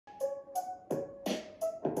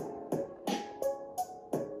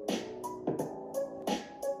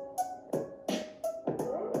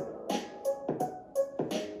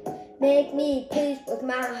Make me please with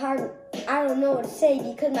my heart. I don't know what to say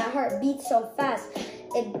because my heart beats so fast.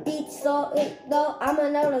 It beats so though I'm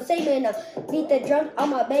another statement now. Beat the drums on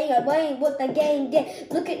my bang away with the gang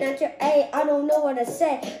get. Looking at your A, I don't know what to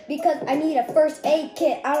say because I need a first aid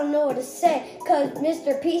kit. I don't know what to say cause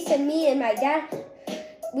Mr. Peace and me and my dad,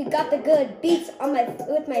 we got the good beats on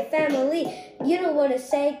with my family. You know what to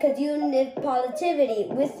say, cause you live positivity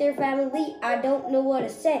with your family. I don't know what to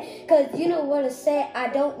say, cause you know what to say. I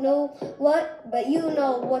don't know what, but you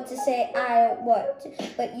know what to say. I don't what,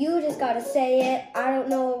 but you just gotta say it. I don't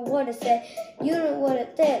know what to say. You know what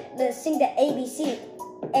to say. Let's sing the ABC.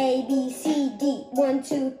 A, B, C, D, 1,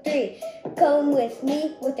 2, 3. Come with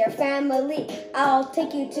me, with your family. I'll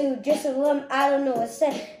take you to Jerusalem. I don't know what to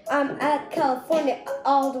say. I'm at California,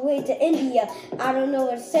 all the way to India. I don't know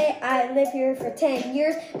what to say. I live here for 10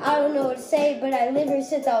 years. I don't know what to say, but I live here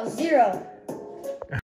since I was 0.